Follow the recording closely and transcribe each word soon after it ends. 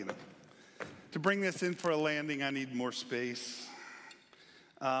bring this in for a landing, I need more space.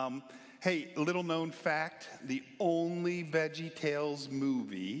 Hey, little known fact, the only VeggieTales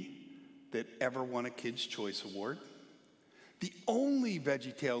movie that ever won a Kids' Choice Award. The only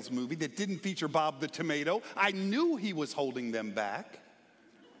VeggieTales movie that didn't feature Bob the Tomato. I knew he was holding them back.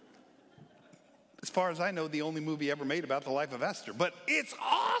 As far as I know, the only movie ever made about the life of Esther. But it's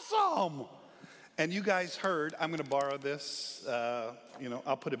awesome! And you guys heard, I'm going to borrow this.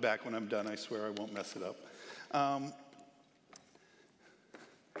 I'll put it back when I'm done. I swear I won't mess it up.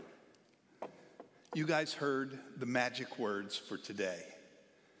 You guys heard the magic words for today.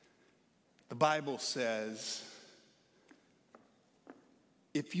 The Bible says,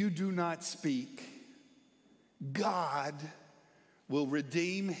 if you do not speak, God will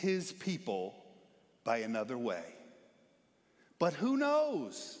redeem his people by another way. But who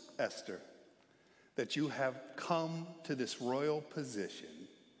knows, Esther, that you have come to this royal position.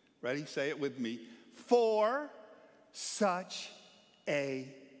 Ready? Say it with me. For such a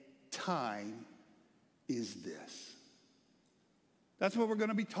time is this. That's what we're going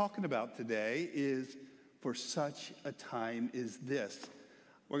to be talking about today, is for such a time is this.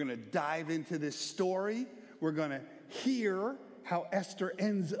 We're going to dive into this story. We're going to hear how Esther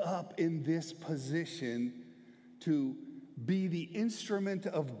ends up in this position to be the instrument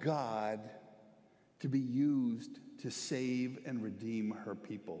of God to be used to save and redeem her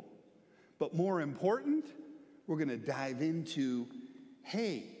people. But more important, we're going to dive into,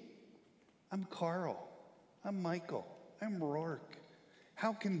 hey, I'm Karl. I'm Michael. I'm Rourke.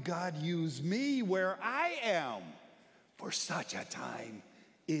 How can God use me where I am? For such a time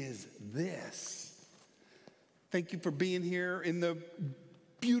is this. Thank you for being here in the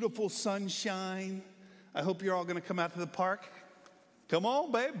beautiful sunshine. I hope you're all going to come out to the park. Come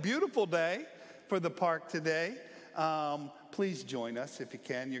on, babe. Beautiful day for the park today. Please join us if you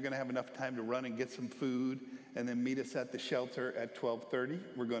can. You're going to have enough time to run and get some food and then meet us at the shelter at 12:30.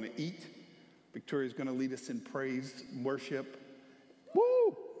 We're going to eat. Victoria's going to lead us in praise, worship.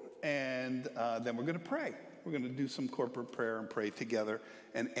 Woo! And then we're going to pray. We're going to do some corporate prayer and pray together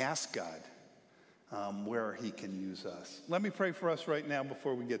and ask God where he can use us. Let me pray for us right now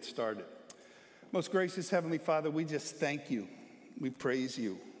before we get started. Most gracious Heavenly Father, we just thank you. We praise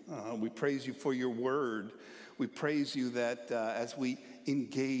you. We praise you for your word. We praise you that as we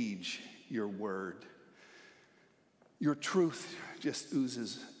engage your word, your truth just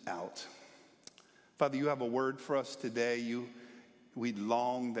oozes out. Father, you have a word for us today. We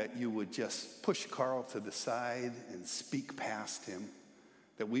long that you would just push Karl to the side and speak past him,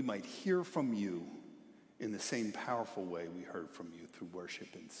 that we might hear from you in the same powerful way we heard from you through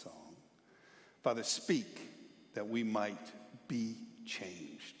worship and song. Father, speak that we might be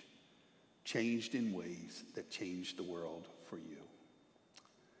changed in ways that change the world for you.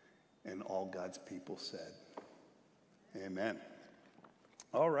 And all God's people said, amen.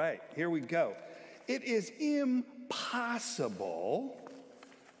 All right, here we go. It is impossible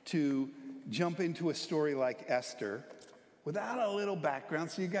to jump into a story like Esther without a little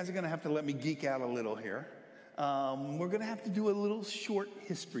background, so you guys are going to have to let me geek out a little here. We're going to have to do a little short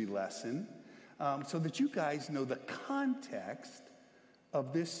history lesson so that you guys know the context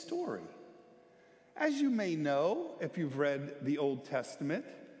of this story. As you may know, if you've read the Old Testament,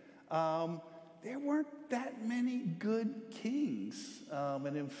 there weren't that many good kings.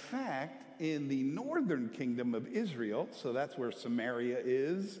 And in fact, in the northern kingdom of Israel, so that's where Samaria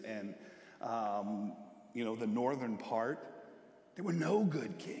is, and the northern part, there were no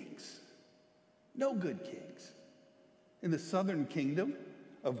good kings. No good kings. In the southern kingdom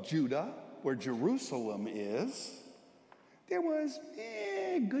of Judah, where Jerusalem is, there was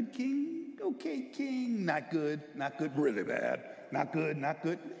good king, okay king, not good, really bad, not good,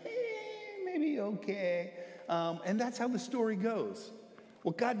 maybe okay. And that's how the story goes.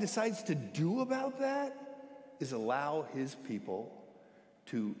 What God decides to do about that is allow his people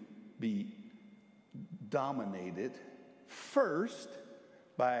to be dominated first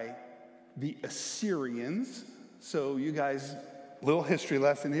by the Assyrians. So you guys, little history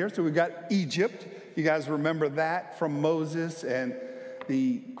lesson here. So we've got Egypt. You guys remember that from Moses and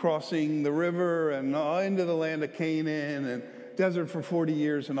the crossing the river and into the land of Canaan and desert for 40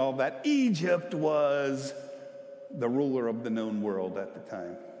 years and all that. Egypt was the ruler of the known world at the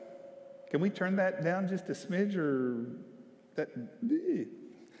time. Can we turn that down just a smidge or that?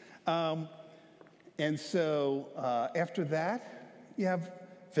 And so after that, you have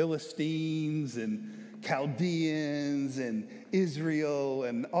Philistines and Chaldeans and Israel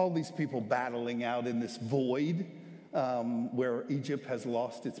and all these people battling out in this void where Egypt has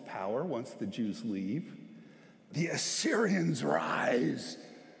lost its power once the Jews leave. The Assyrians rise.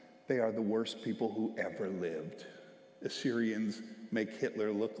 They are the worst people who ever lived. Assyrians make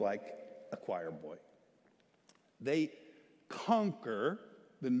Hitler look like a choir boy. They conquer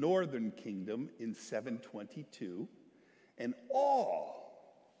the northern kingdom in 722, and all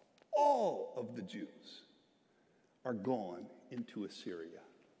of the Jews are gone into Assyria.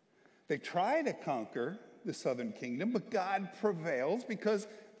 They try to conquer the southern kingdom, but God prevails because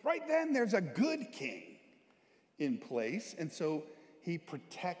right then there's a good king in place, and so he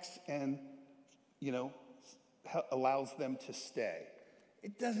protects and, allows them to stay.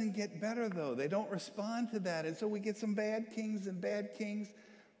 It doesn't get better, though. They don't respond to that, and so we get some bad kings and bad kings.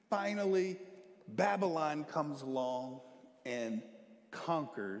 Finally, Babylon comes along and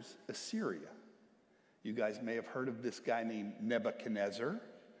conquers Assyria. You guys may have heard of this guy named Nebuchadnezzar.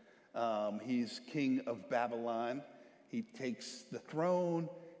 He's king of Babylon. He takes the throne.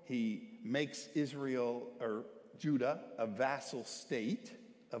 He makes Israel, or Judah, a vassal state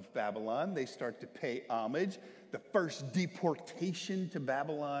of Babylon. They start to pay homage. The first deportation to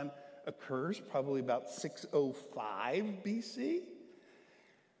Babylon occurs probably about 605 BC.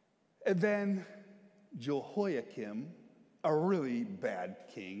 And then Jehoiakim, a really bad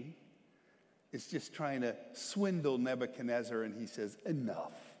king, is just trying to swindle Nebuchadnezzar, and he says,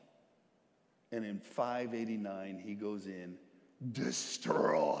 enough. And in 589, he goes in,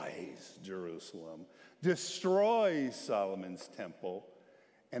 destroys Jerusalem, destroys Solomon's temple,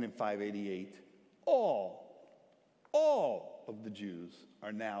 and in 588, all of the Jews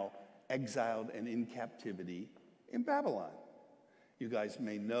are now exiled and in captivity in Babylon. You guys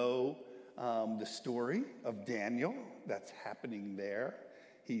may know the story of Daniel that's happening there.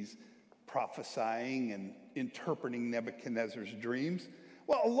 He's prophesying and interpreting Nebuchadnezzar's dreams.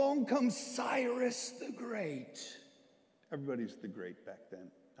 Well, along comes Cyrus the Great. Everybody's the great back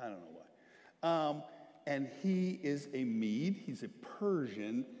then. I don't know why. And he is a Mede. He's a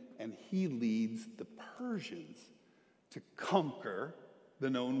Persian, and he leads the Persians to conquer the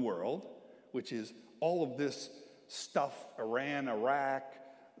known world, which is all of this stuff, Iran, Iraq,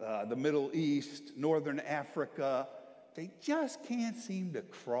 the Middle East, Northern Africa. They just can't seem to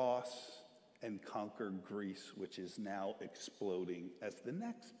cross and conquer Greece, which is now exploding as the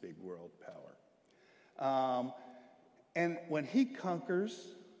next big world power. And when he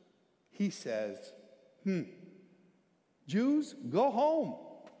conquers, he says, Jews, go home.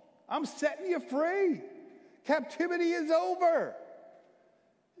 I'm setting you free. Captivity is over.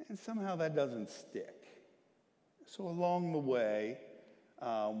 And somehow that doesn't stick. So along the way,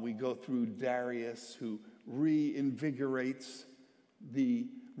 we go through Darius, who reinvigorates the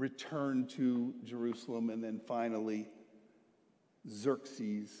return to Jerusalem, and then finally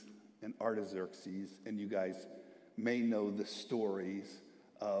Xerxes and Artaxerxes. And you guys may know the stories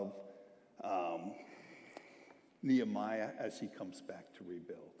of Nehemiah as he comes back to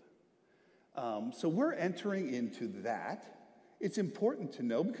rebuild. So we're entering into that. It's important to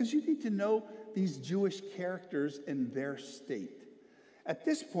know because you need to know these Jewish characters and their state. At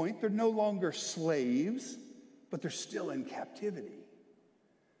this point, they're no longer slaves, but they're still in captivity.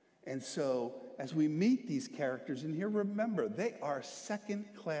 And so as we meet these characters in here, remember, they are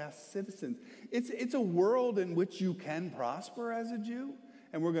second-class citizens. It's a world in which you can prosper as a Jew.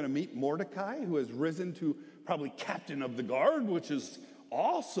 And we're going to meet Mordecai, who has risen to probably captain of the guard, which is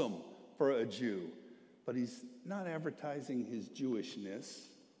awesome for a Jew. But he's not advertising his Jewishness.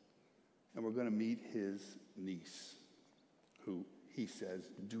 And we're going to meet his niece, who he says,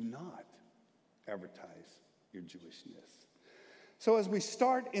 do not advertise your Jewishness. So as we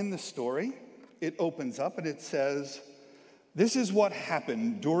start in the story, it opens up and it says, this is what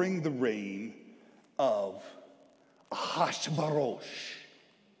happened during the reign of Ahasuerus.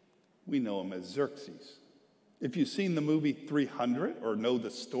 We know him as Xerxes. If you've seen the movie 300 or know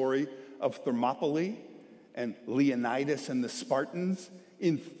the story of Thermopylae and Leonidas and the Spartans,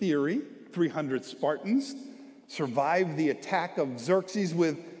 in theory, 300 Spartans survived the attack of Xerxes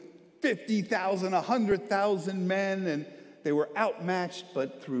with 50,000, 100,000 men, and they were outmatched,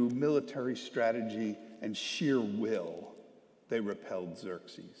 but through military strategy and sheer will, they repelled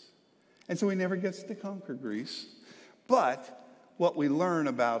Xerxes. And so he never gets to conquer Greece. But what we learn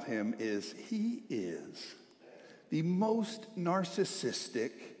about him is he is the most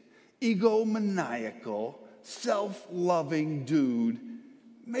narcissistic, egomaniacal, self-loving dude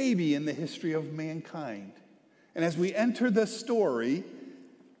maybe in the history of mankind. And as we enter the story,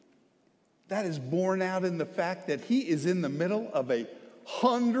 that is borne out in the fact that he is in the middle of a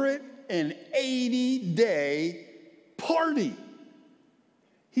 180-day party.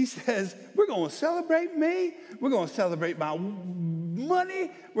 He says, we're going to celebrate me. We're going to celebrate my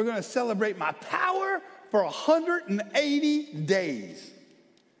money. We're going to celebrate my power for 180 days.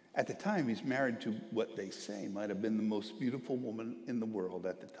 At the time, he's married to what they say might have been the most beautiful woman in the world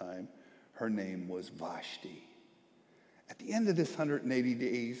at the time. Her name was Vashti. At the end of this 180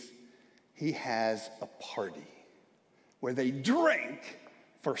 days, he has a party where they drink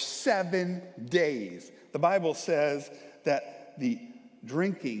for 7 days. The Bible says that the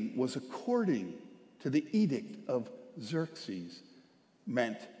drinking was according to the edict of Xerxes,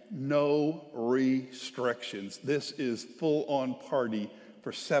 meant no restrictions. This is full-on party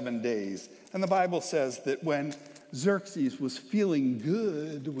for 7 days. And the Bible says that when Xerxes was feeling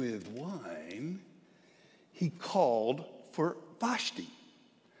good with wine, he called for Vashti.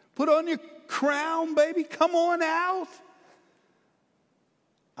 Put on your crown, baby. Come on out.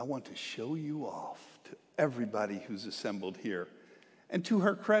 I want to show you off to everybody who's assembled here. And to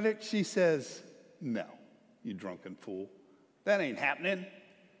her credit, she says, no, you drunken fool. That ain't happening.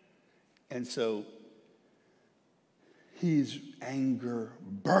 And so his anger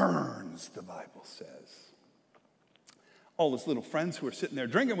burns, the Bible says. All his little friends who are sitting there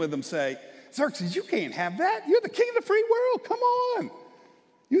drinking with him say, Xerxes, you can't have that. You're the king of the free world. Come on.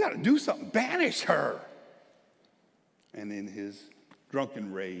 You got to do something. Banish her. And in his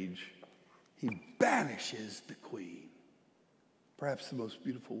drunken rage, he banishes the queen. Perhaps the most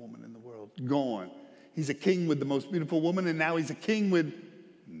beautiful woman in the world. Gone. He's a king with the most beautiful woman, and now he's a king with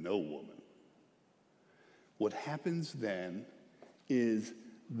no woman. What happens then is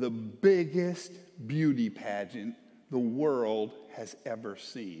the biggest beauty pageant the world has ever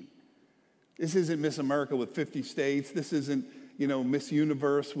seen. This isn't Miss America with 50 states. This isn't, Miss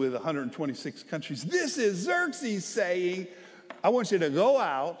Universe with 126 countries. This is Xerxes saying, I want you to go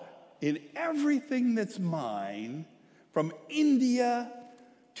out in everything that's mine, from India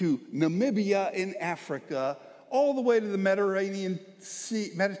to Namibia in Africa, all the way to the Mediterranean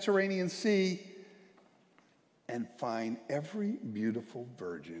Sea, and find every beautiful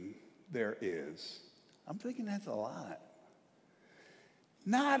virgin there is. I'm thinking that's a lot.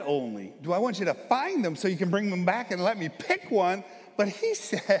 Not only do I want you to find them so you can bring them back and let me pick one, but he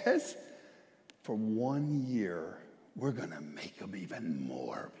says, for 1 year, we're going to make them even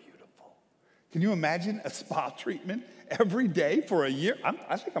more beautiful. Can you imagine a spa treatment every day for a year?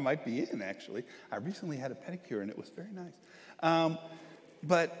 I think I might be in, actually. I recently had a pedicure, and it was very nice.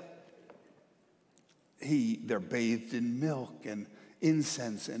 But they're bathed in milk and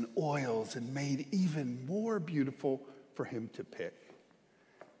incense and oils and made even more beautiful for him to pick.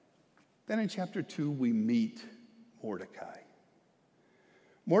 Then in chapter 2, we meet Mordecai.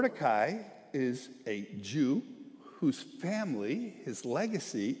 Mordecai is a Jew whose family, his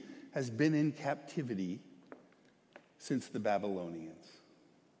legacy, has been in captivity since the Babylonians.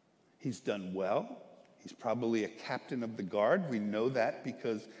 He's done well. He's probably a captain of the guard. We know that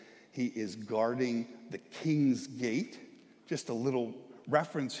because he is guarding the king's gate. Just a little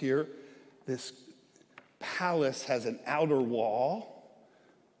reference here. This palace has an outer wall,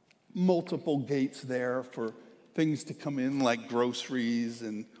 multiple gates there for things to come in like groceries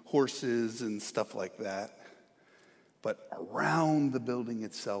and horses and stuff like that. But around the building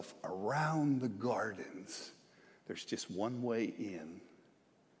itself, around the gardens, there's just one way in,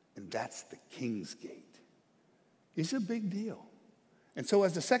 and that's the king's gate. It's a big deal. And so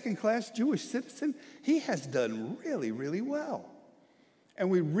as a second-class Jewish citizen, he has done really, really well. And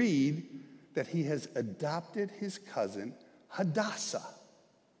we read that he has adopted his cousin, Hadassah.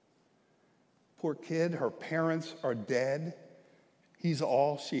 Poor kid, her parents are dead. He's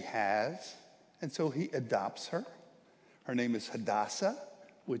all she has. And so he adopts her. Her name is Hadassah,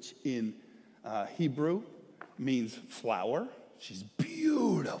 which in Hebrew means flower. She's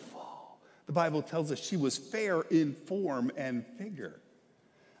beautiful. The Bible tells us she was fair in form and figure.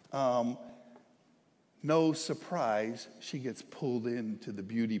 No surprise, she gets pulled into the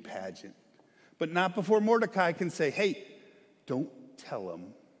beauty pageant. But not before Mordecai can say, hey, don't tell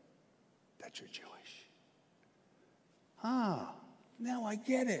them that you're Jewish. Now I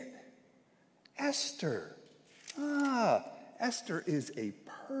get it. Esther. Esther is a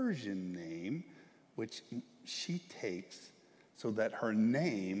Persian name, which she takes so that her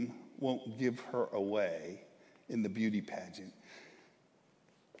name won't give her away in the beauty pageant.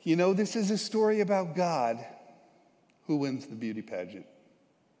 This is a story about God. Who wins the beauty pageant?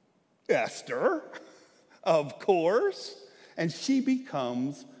 Esther, of course. And she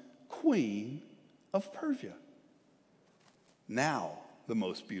becomes queen of Persia. Now, the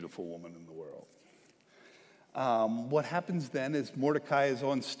most beautiful woman in the world. What happens then is Mordecai is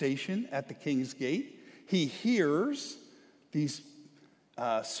on station at the king's gate. He hears these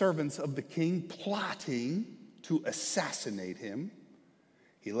servants of the king plotting to assassinate him.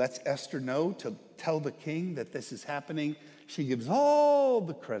 He lets Esther know to tell the king that this is happening. she gives all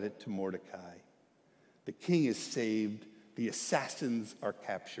the credit to Mordecai. The king is saved, the assassins are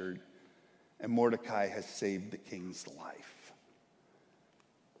captured, and Mordecai has saved the king's life.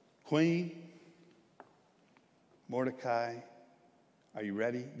 Queen, Mordecai, are you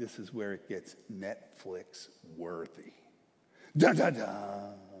ready? This is where it gets Netflix worthy. Dun, dun,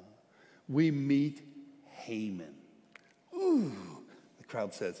 dun. We meet Haman. Ooh, the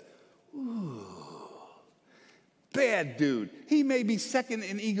crowd says, ooh. Bad dude. He may be second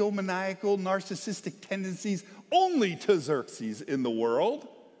in egomaniacal, narcissistic tendencies only to Xerxes in the world.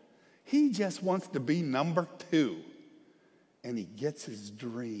 He just wants to be number 2. And he gets his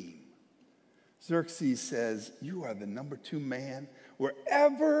dream. Xerxes says, you are the number 2 man.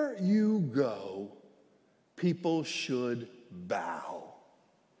 Wherever you go, people should bow.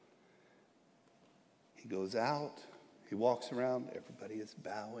 He goes out. He walks around. Everybody is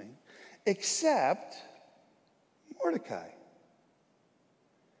bowing. Except Mordecai.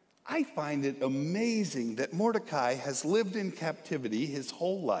 I find it amazing that Mordecai has lived in captivity his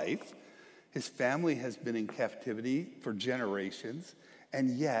whole life. His family has been in captivity for generations,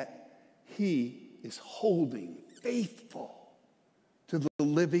 and yet he is holding faithful to the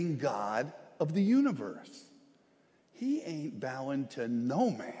living God of the universe. He ain't bowing to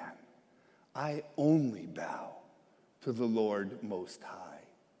no man. I only bow to the Lord Most High.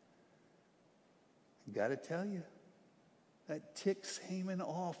 I got to tell you, that ticks Haman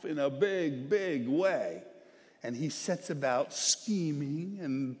off in a big, big way. And he sets about scheming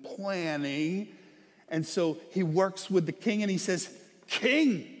and planning. And so he works with the king and he says,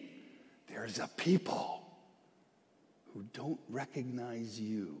 King, there's a people who don't recognize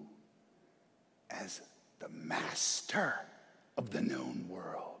you as the master of the known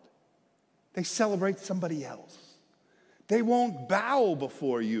world. They celebrate somebody else. They won't bow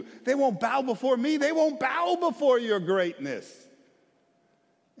before you. They won't bow before me. They won't bow before your greatness.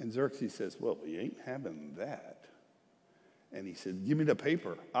 And Xerxes says, well, we ain't having that. And he said, give me the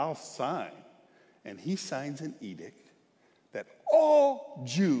paper. I'll sign. And he signs an edict that all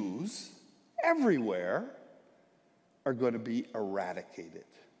Jews everywhere are going to be eradicated,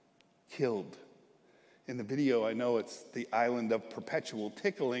 killed. In the video, I know it's the island of perpetual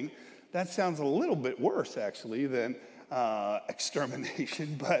tickling. That sounds a little bit worse, actually, than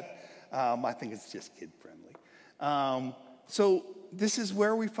extermination, but I think it's just kid-friendly. So this is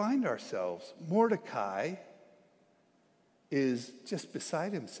where we find ourselves. Mordecai is just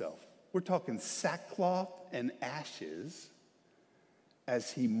beside himself. We're talking sackcloth and ashes as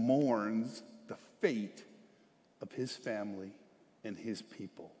he mourns the fate of his family and his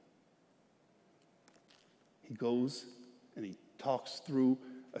people. He goes and he talks through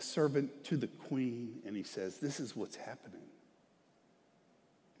a servant to the queen, and he says, this is what's happening.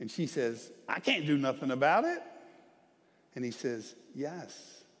 And she says, I can't do nothing about it. And he says,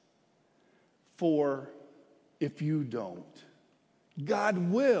 yes. For if you don't, God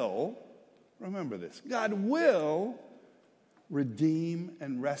will, remember this, God will redeem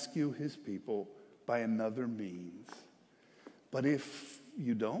and rescue his people by another means. But if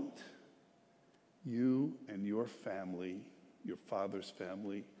you don't, you and your family, your father's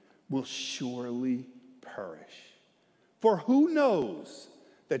family, will surely perish. For who knows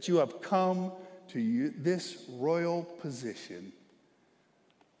that you have come to this royal position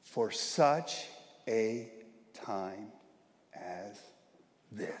for such a time as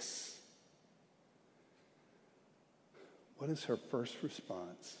this? What is her first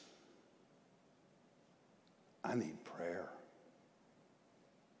response? I need prayer.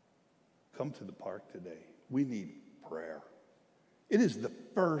 Come to the park today. We need prayer. It is the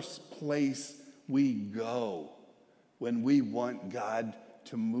first place we go when we want God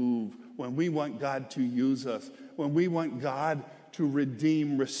to move, when we want God to use us, when we want God to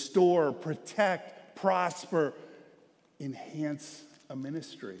redeem, restore, protect, prosper, enhance a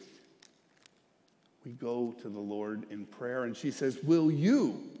ministry. We go to the Lord in prayer, and she says, will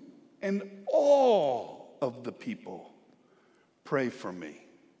you and all of the people pray for me?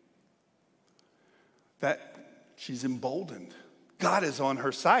 That she's emboldened. God is on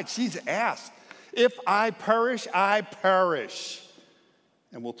her side. She's asked, if I perish, I perish.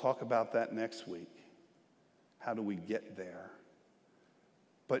 And we'll talk about that next week. How do we get there?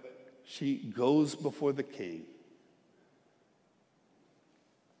 But she goes before the king.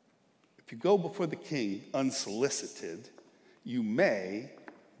 If you go before the king unsolicited, you may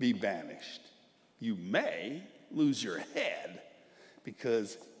be banished. You may lose your head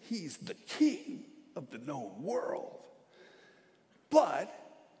because he's the king of the known world. But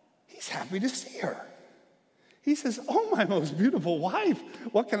he's happy to see her. He says, oh, my most beautiful wife,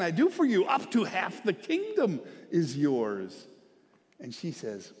 what can I do for you? Up to half the kingdom is yours. And she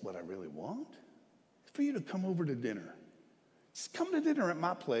says, what I really want is for you to come over to dinner. Just come to dinner at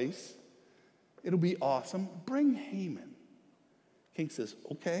my place. It'll be awesome. Bring Haman. King says,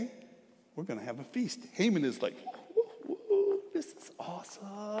 okay, we're going to have a feast. Haman is like, woo, woo, this is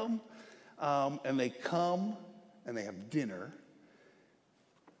awesome. And they come and they have dinner.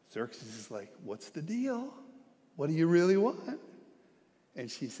 Xerxes is like, what's the deal? What do you really want? And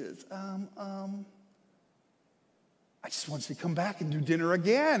she says, I just want you to come back and do dinner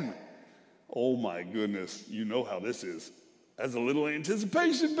again. Oh my goodness, you know how this is. As a little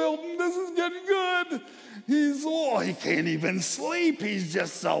anticipation building, this is getting good. He can't even sleep. He's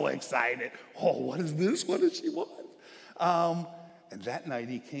just so excited. Oh, what is this? What does she want? And that night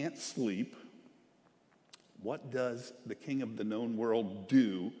he can't sleep. What does the king of the known world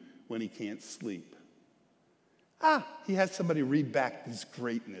do when he can't sleep? He has somebody read back his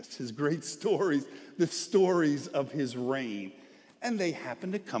greatness, his great stories, the stories of his reign. And they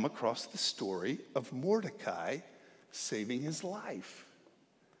happen to come across the story of Mordecai saving his life.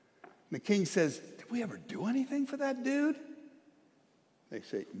 And the king says, did we ever do anything for that dude? They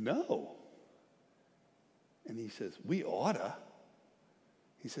say, no. And he says, we oughta.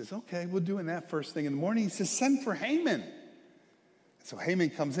 He says, okay, we're doing that first thing in the morning. He says, send for Haman. And so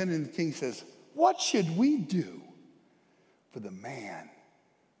Haman comes in and the king says, what should we do for the man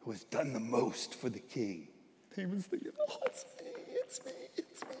who has done the most for the king? Haman's thinking, oh, it's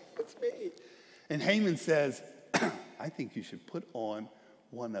me. And Haman says, I think you should put on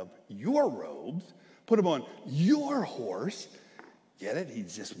one of your robes, put him on your horse. Get it? He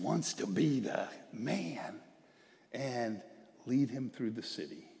just wants to be the man. And lead him through the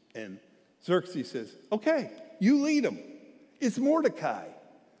city. And Xerxes says, okay, you lead him. It's Mordecai.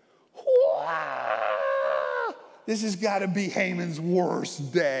 This has got to be Haman's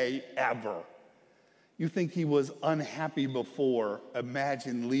worst day ever. You think he was unhappy before?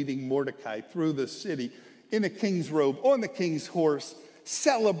 Imagine leading Mordecai through the city in a king's robe, on the king's horse,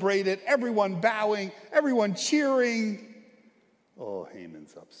 celebrated, everyone bowing, everyone cheering. Oh,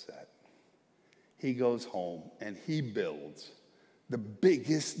 Haman's upset. He goes home and he builds the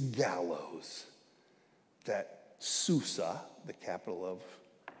biggest gallows that Susa, the capital of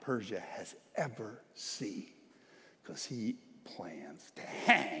Persia, has ever seen, because he plans to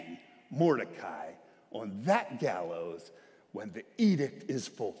hang Mordecai on that gallows when the edict is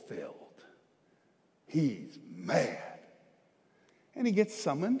fulfilled. He's mad. And he gets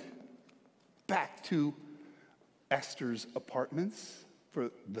summoned back to Esther's apartments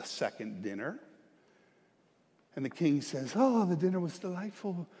for the second dinner. And the king says, oh, the dinner was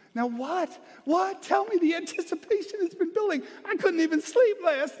delightful. Now what? What? Tell me, the anticipation has been building. I couldn't even sleep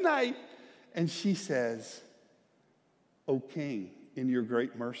last night. And she says, O king, in your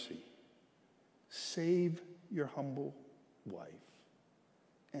great mercy, save your humble wife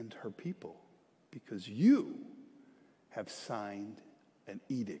and her people, because you have signed an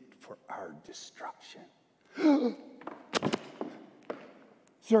edict for our destruction.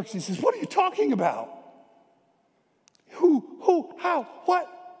 Xerxes says, what are you talking about? Who, how, what?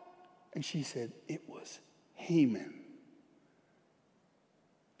 And she said, it was Haman.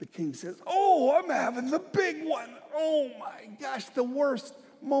 The king says, oh, I'm having the big one. Oh my gosh, the worst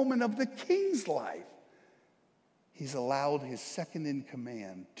moment of the king's life. He's allowed his second in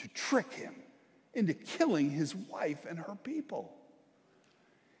command to trick him into killing his wife and her people.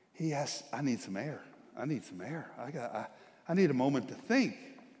 He asks, I need some air. I need some air. I need a moment to think.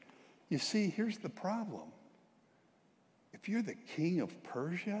 You see, here's the problem. If you're the king of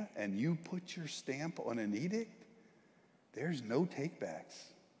Persia and you put your stamp on an edict, there's no takebacks.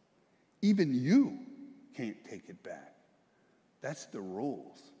 Even you can't take it back. That's the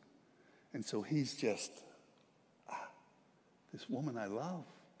rules. And so he's just, this woman I love,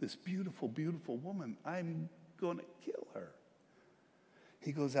 this beautiful, beautiful woman, I'm going to kill her.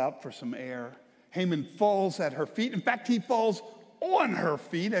 He goes out for some air. Haman falls at her feet. In fact, he falls on her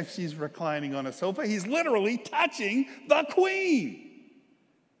feet as she's reclining on a sofa. He's literally touching the queen,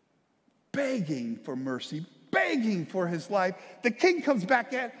 begging for mercy, begging for his life. The king comes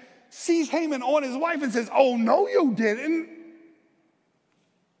back at, sees Haman on his wife and says, oh, no, you didn't.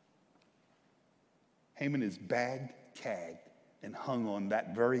 Haman is bagged, tagged, and hung on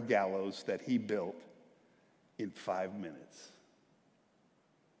that very gallows that he built in 5 minutes.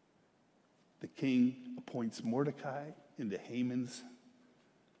 The king appoints Mordecai into Haman's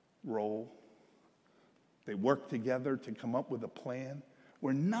role. They work together to come up with a plan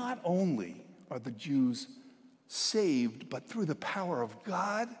where not only are the Jews saved, but through the power of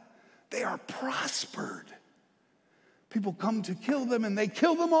God, they are prospered. People come to kill them, and they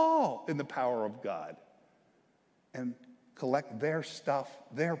kill them all in the power of God and collect their stuff,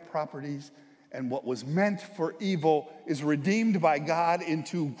 their properties, and what was meant for evil is redeemed by God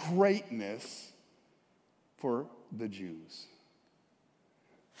into greatness for the Jews.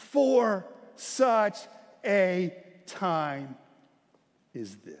 For such a time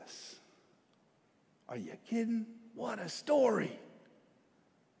is this. Are you kidding? What a story.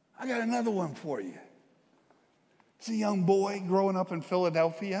 I got another one for you. It's a young boy growing up in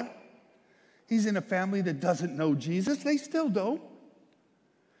Philadelphia. He's in a family that doesn't know Jesus. They still don't.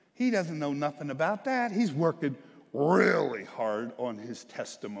 He doesn't know nothing about that. He's working really hard on his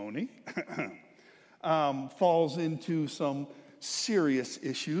testimony. Falls into some serious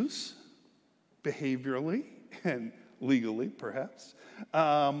issues, behaviorally and legally, perhaps.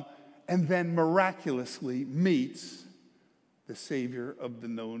 And then miraculously meets the Savior of the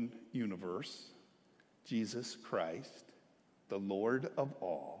known universe, Jesus Christ, the Lord of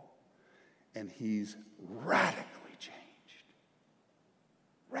all, and he's radically changed.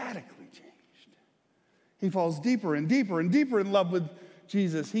 Radically changed. He falls deeper and deeper and deeper in love with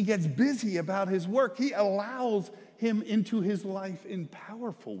Jesus. He gets busy about his work. He allows him into his life in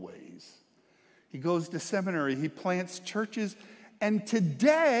powerful ways. He goes to seminary. He plants churches. And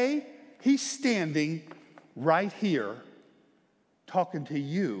today, he's standing right here talking to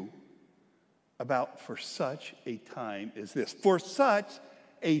you about for such a time as this. For such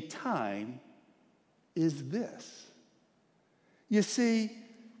a time is this. You see,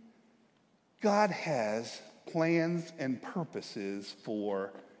 God has plans and purposes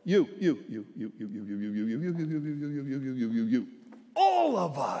for you. All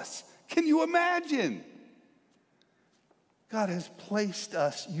of us. Can you imagine? God has placed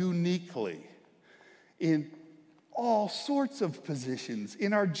us uniquely in all sorts of positions,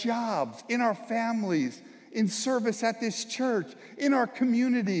 in our jobs, in our families, in service at this church, in our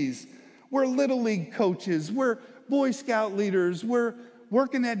communities. We're Little League coaches. We're Boy Scout leaders. We're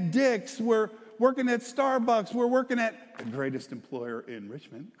working at Dick's. We're working at Starbucks. We're working at the greatest employer in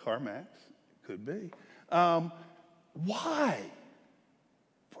Richmond, CarMax. Could be. Why?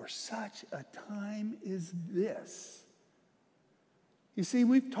 For such a time as this. You see,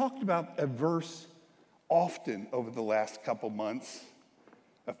 we've talked about a verse often over the last couple months,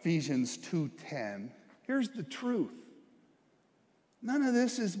 Ephesians 2:10. Here's the truth. None of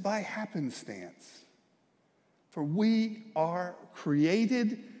this is by happenstance. For we are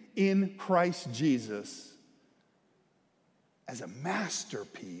created in Christ Jesus as a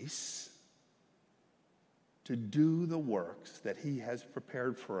masterpiece to do the works that he has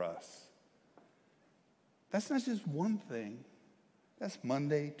prepared for us. That's not just one thing. That's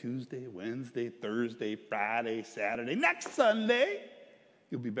Monday, Tuesday, Wednesday, Thursday, Friday, Saturday, next Sunday.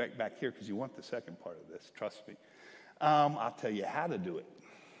 You'll be back here because you want the second part of this, trust me. I'll tell you how to do it.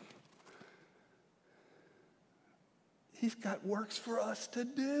 He's got works for us to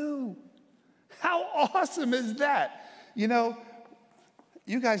do. How awesome is that? You know,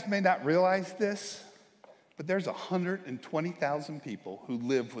 you guys may not realize this, but there's 120,000 people who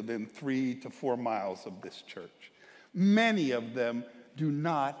live within 3 to 4 miles of this church. Many of them do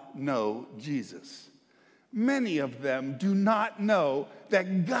not know Jesus. Many of them do not know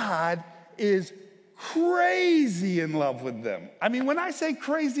that God is crazy in love with them. I mean, when I say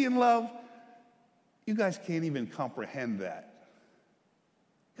crazy in love, you guys can't even comprehend that.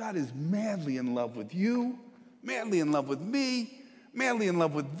 God is madly in love with you, madly in love with me, madly in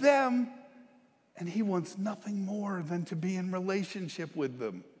love with them, and he wants nothing more than to be in relationship with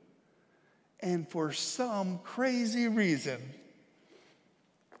them. And for some crazy reason,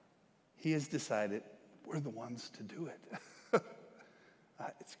 he has decided we're the ones to do it.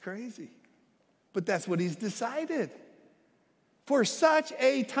 It's crazy. But that's what he's decided. For such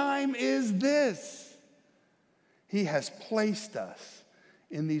a time is this. He has placed us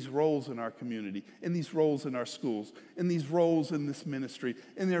in these roles in our community, in these roles in our schools, in these roles in this ministry,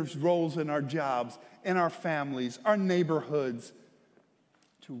 in these roles in our jobs, in our families, our neighborhoods,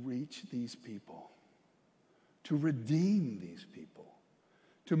 to reach these people, to redeem these people,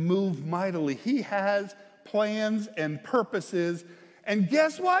 to move mightily. He has plans and purposes, and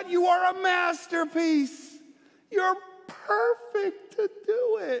guess what? You are a masterpiece. You're perfect to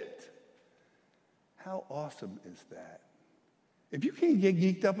do it. How awesome is that? If you can't get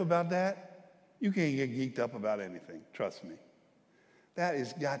geeked up about that, you can't get geeked up about anything, trust me. That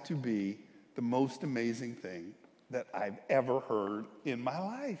has got to be the most amazing thing that I've ever heard in my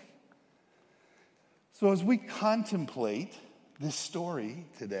life. So as we contemplate this story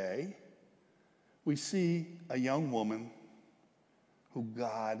today, we see a young woman who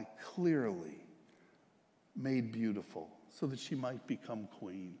God clearly made beautiful so that she might become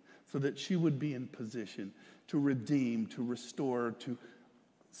queen, so that she would be in position to redeem, to restore, to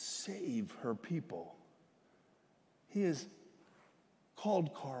save her people. He has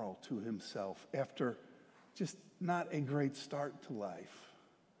called Karl to himself after just not a great start to life.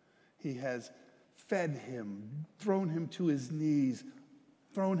 He has fed him, thrown him to his knees,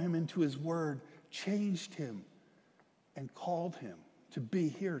 thrown him into his word, changed him, and called him to be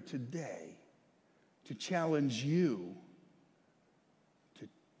here today to challenge you to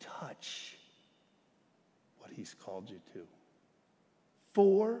touch what he's called you to.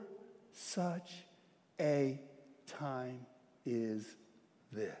 For such a time is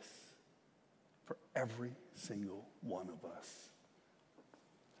this, for every single one of us.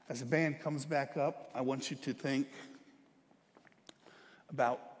 As the band comes back up, I want you to think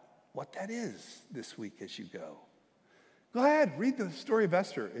about what that is this week as you go. Go ahead, read the story of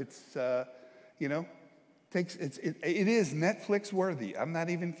Esther. It's, it is Netflix worthy. I'm not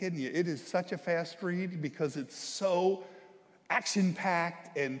even kidding you. It is such a fast read because it's so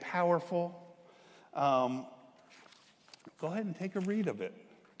action-packed and powerful. Go ahead and take a read of it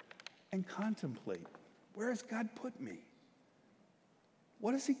and contemplate. Where has God put me?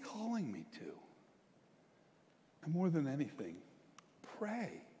 What is he calling me to? And more than anything,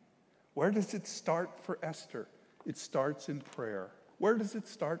 pray. Where does it start for Esther? It starts in prayer. Where does it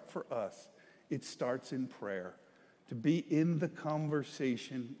start for us? It starts in prayer. To be in the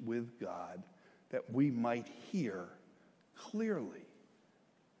conversation with God that we might hear clearly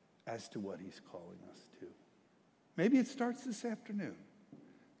as to what he's calling us to. Maybe it starts this afternoon.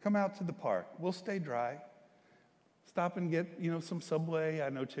 Come out to the park. We'll stay dry. Stop and get, some Subway. I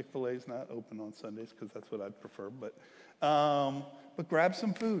know Chick-fil-A is not open on Sundays because that's what I'd prefer. But grab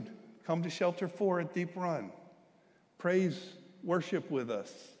some food. Come to Shelter 4 at Deep Run. Praise, worship with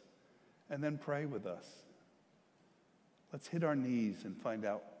us, and then pray with us. Let's hit our knees and find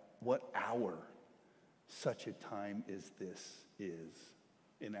out what hour such a time as this is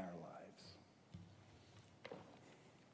in our lives.